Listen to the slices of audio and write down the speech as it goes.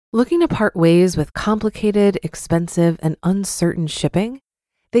Looking to part ways with complicated, expensive, and uncertain shipping?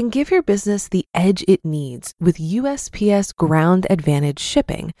 Then give your business the edge it needs with USPS Ground Advantage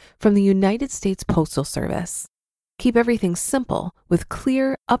shipping from the United States Postal Service. Keep everything simple with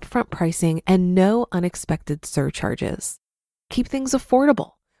clear, upfront pricing and no unexpected surcharges. Keep things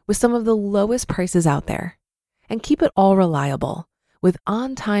affordable with some of the lowest prices out there. And keep it all reliable with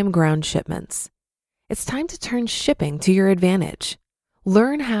on-time ground shipments. It's time to turn shipping to your advantage.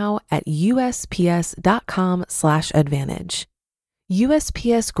 Learn how at USPS.com/advantage.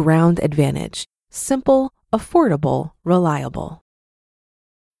 USPS Ground Advantage. Simple, affordable, reliable.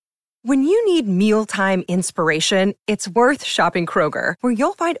 When you need mealtime inspiration, it's worth shopping Kroger, where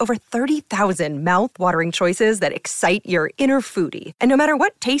you'll find over 30,000 mouth-watering choices that excite your inner foodie. And no matter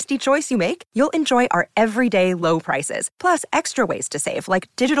what tasty choice you make, you'll enjoy our everyday low prices, plus extra ways to save, like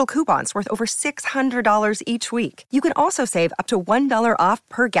digital coupons worth over $600 each week. You can also save up to $1 off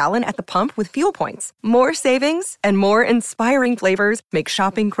per gallon at the pump with fuel points. More savings and more inspiring flavors make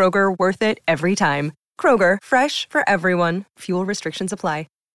shopping Kroger worth it every time. Kroger, fresh for everyone. Fuel restrictions apply.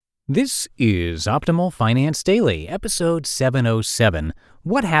 This is Optimal Finance Daily, episode 707,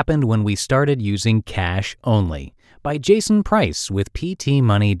 What Happened When We Started Using Cash Only, by Jason Price with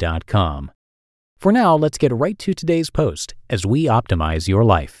PTMoney.com. For now, let's get right to today's post as we optimize your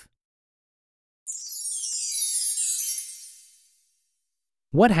life.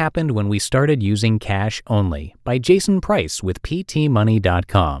 What Happened When We Started Using Cash Only, by Jason Price with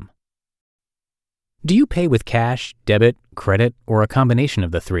PTMoney.com. Do you pay with cash, debit, credit, or a combination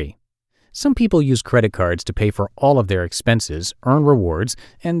of the three? Some people use credit cards to pay for all of their expenses, earn rewards,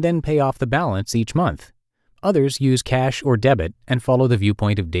 and then pay off the balance each month. Others use cash or debit and follow the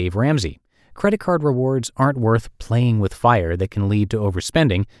viewpoint of Dave Ramsey. Credit card rewards aren't worth playing with fire that can lead to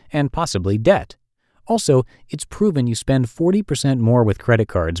overspending and possibly debt. Also, it's proven you spend 40% more with credit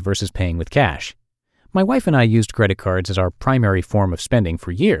cards versus paying with cash. My wife and I used credit cards as our primary form of spending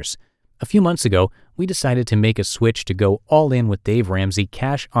for years. A few months ago, we decided to make a switch to go all in with Dave Ramsey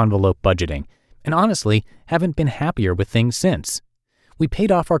cash envelope budgeting, and honestly, haven't been happier with things since. We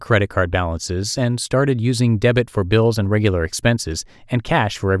paid off our credit card balances and started using debit for bills and regular expenses and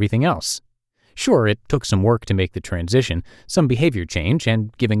cash for everything else. Sure, it took some work to make the transition, some behavior change,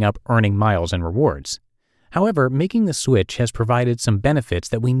 and giving up earning miles and rewards. However, making the switch has provided some benefits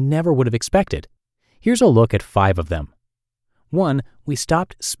that we never would have expected. Here's a look at 5 of them. 1. We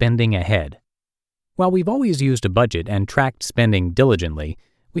stopped spending ahead. While we've always used a budget and tracked spending diligently,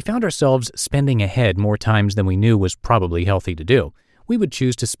 we found ourselves spending ahead more times than we knew was probably healthy to do. We would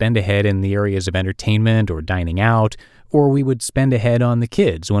choose to spend ahead in the areas of entertainment or dining out, or we would spend ahead on the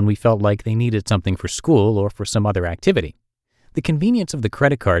kids when we felt like they needed something for school or for some other activity. The convenience of the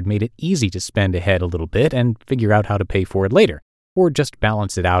credit card made it easy to spend ahead a little bit and figure out how to pay for it later, or just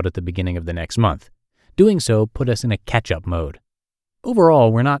balance it out at the beginning of the next month. Doing so put us in a catch-up mode.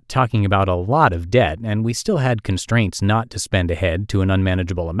 Overall, we're not talking about a lot of debt, and we still had constraints not to spend ahead to an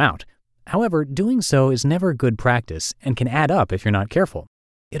unmanageable amount. However, doing so is never good practice and can add up if you're not careful.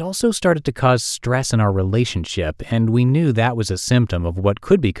 It also started to cause stress in our relationship, and we knew that was a symptom of what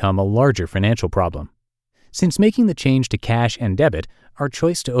could become a larger financial problem. Since making the change to cash and debit, our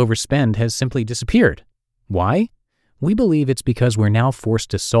choice to overspend has simply disappeared. Why? We believe it's because we're now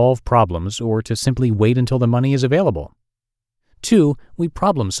forced to solve problems or to simply wait until the money is available. 2. We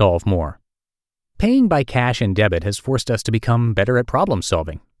problem solve more. Paying by cash and debit has forced us to become better at problem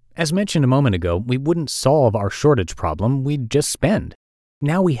solving. As mentioned a moment ago, we wouldn't solve our shortage problem, we'd just spend.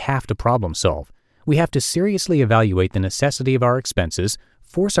 Now we have to problem solve. We have to seriously evaluate the necessity of our expenses,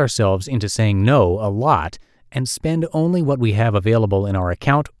 force ourselves into saying no a lot, and spend only what we have available in our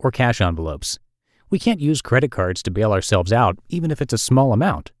account or cash envelopes. We can't use credit cards to bail ourselves out, even if it's a small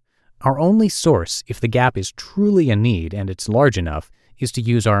amount. Our only source, if the gap is truly a need and it's large enough, is to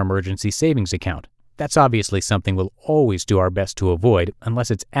use our emergency savings account. That's obviously something we'll always do our best to avoid unless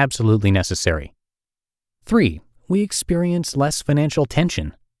it's absolutely necessary. 3. We experience less financial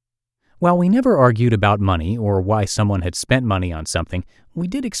tension. While we never argued about money or why someone had spent money on something, we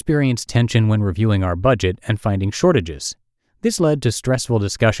did experience tension when reviewing our budget and finding shortages. This led to stressful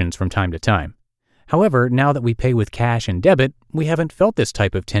discussions from time to time. However, now that we pay with cash and debit, we haven't felt this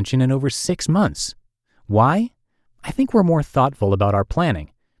type of tension in over 6 months. Why? I think we're more thoughtful about our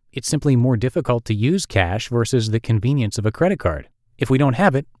planning. It's simply more difficult to use cash versus the convenience of a credit card. If we don't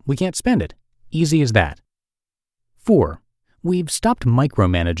have it, we can't spend it. Easy as that. 4. We've stopped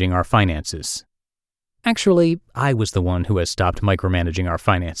micromanaging our finances. Actually, I was the one who has stopped micromanaging our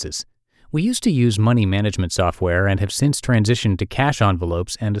finances. We used to use money management software and have since transitioned to cash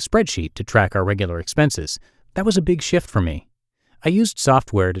envelopes and a spreadsheet to track our regular expenses. That was a big shift for me. I used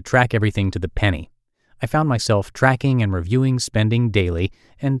software to track everything to the penny. I found myself tracking and reviewing spending daily,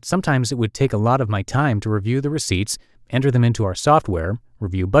 and sometimes it would take a lot of my time to review the receipts, enter them into our software,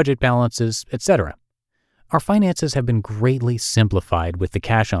 review budget balances, etc. Our finances have been greatly simplified with the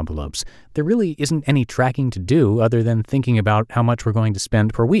cash envelopes. There really isn't any tracking to do other than thinking about how much we're going to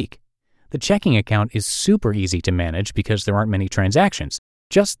spend per week. The checking account is super easy to manage because there aren't many transactions,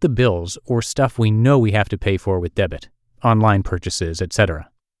 just the bills or stuff we know we have to pay for with debit, online purchases, etc.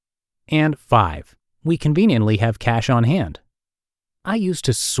 And 5, we conveniently have cash on hand. I used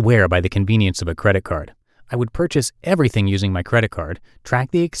to swear by the convenience of a credit card. I would purchase everything using my credit card,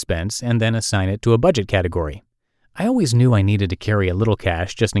 track the expense, and then assign it to a budget category. I always knew I needed to carry a little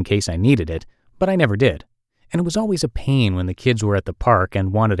cash just in case I needed it, but I never did. And it was always a pain when the kids were at the park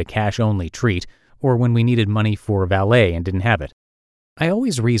and wanted a cash-only treat, or when we needed money for valet and didn't have it. I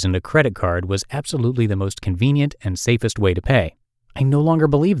always reasoned a credit card was absolutely the most convenient and safest way to pay. I no longer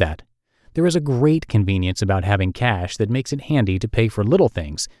believe that. There is a great convenience about having cash that makes it handy to pay for little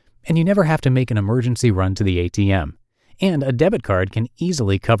things, and you never have to make an emergency run to the ATM. And a debit card can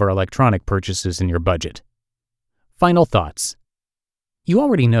easily cover electronic purchases in your budget. Final thoughts. You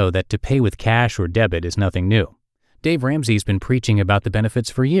already know that to pay with cash or debit is nothing new. Dave Ramsey's been preaching about the benefits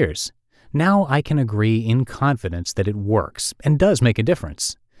for years. Now I can agree in confidence that it works and does make a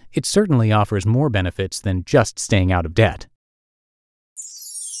difference. It certainly offers more benefits than just staying out of debt.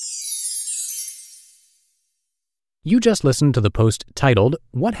 You just listened to the post titled,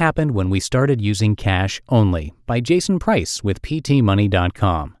 "What Happened When We Started Using Cash Only" by Jason Price with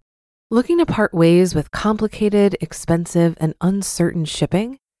PTmoney.com. Looking to part ways with complicated, expensive, and uncertain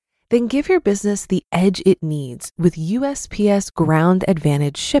shipping? Then give your business the edge it needs with USPS Ground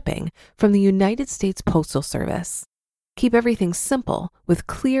Advantage shipping from the United States Postal Service. Keep everything simple with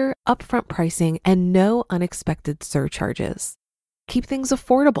clear, upfront pricing and no unexpected surcharges. Keep things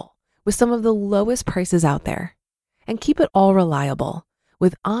affordable with some of the lowest prices out there. And keep it all reliable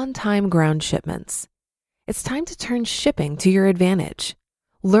with on-time ground shipments. It's time to turn shipping to your advantage.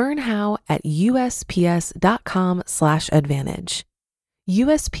 Learn how at USPS.com/advantage.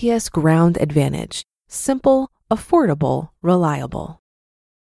 USPS Ground Advantage. Simple, affordable, reliable.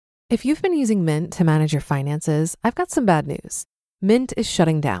 If you've been using Mint to manage your finances, I've got some bad news. Mint is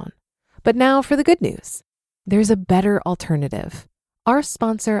shutting down. But now for the good news. There's a better alternative. Our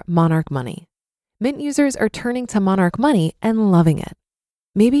sponsor, Monarch Money. Mint users are turning to Monarch Money and loving it.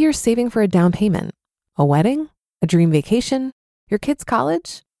 Maybe you're saving for a down payment, a wedding, a dream vacation, your kid's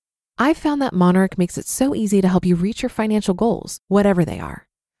college. I've found that Monarch makes it so easy to help you reach your financial goals, whatever they are.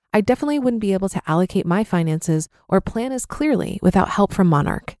 I definitely wouldn't be able to allocate my finances or plan as clearly without help from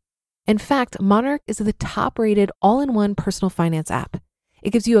Monarch. In fact, Monarch is the top-rated all-in-one personal finance app. It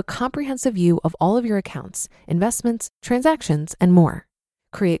gives you a comprehensive view of all of your accounts, investments, transactions, and more.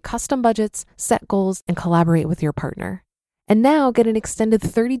 Create custom budgets, set goals, and collaborate with your partner. And now get an extended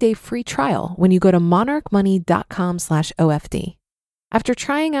 30-day free trial when you go to monarchmoney.com/OFD. After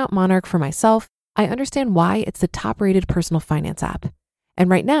trying out Monarch for myself, I understand why it's the top-rated personal finance app. And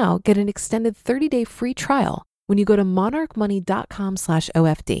right now, get an extended 30-day free trial when you go to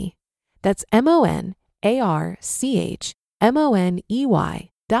monarchmoney.com/OFD. That's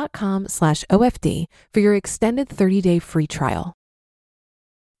monarchmoney.com/OFD for your extended 30-day free trial.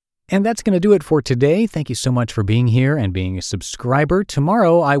 And that's going to do it for today. Thank you so much for being here and being a subscriber.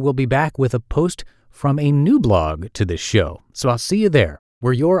 Tomorrow, I will be back with a post from a new blog to this show. So I'll see you there,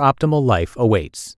 where your optimal life awaits.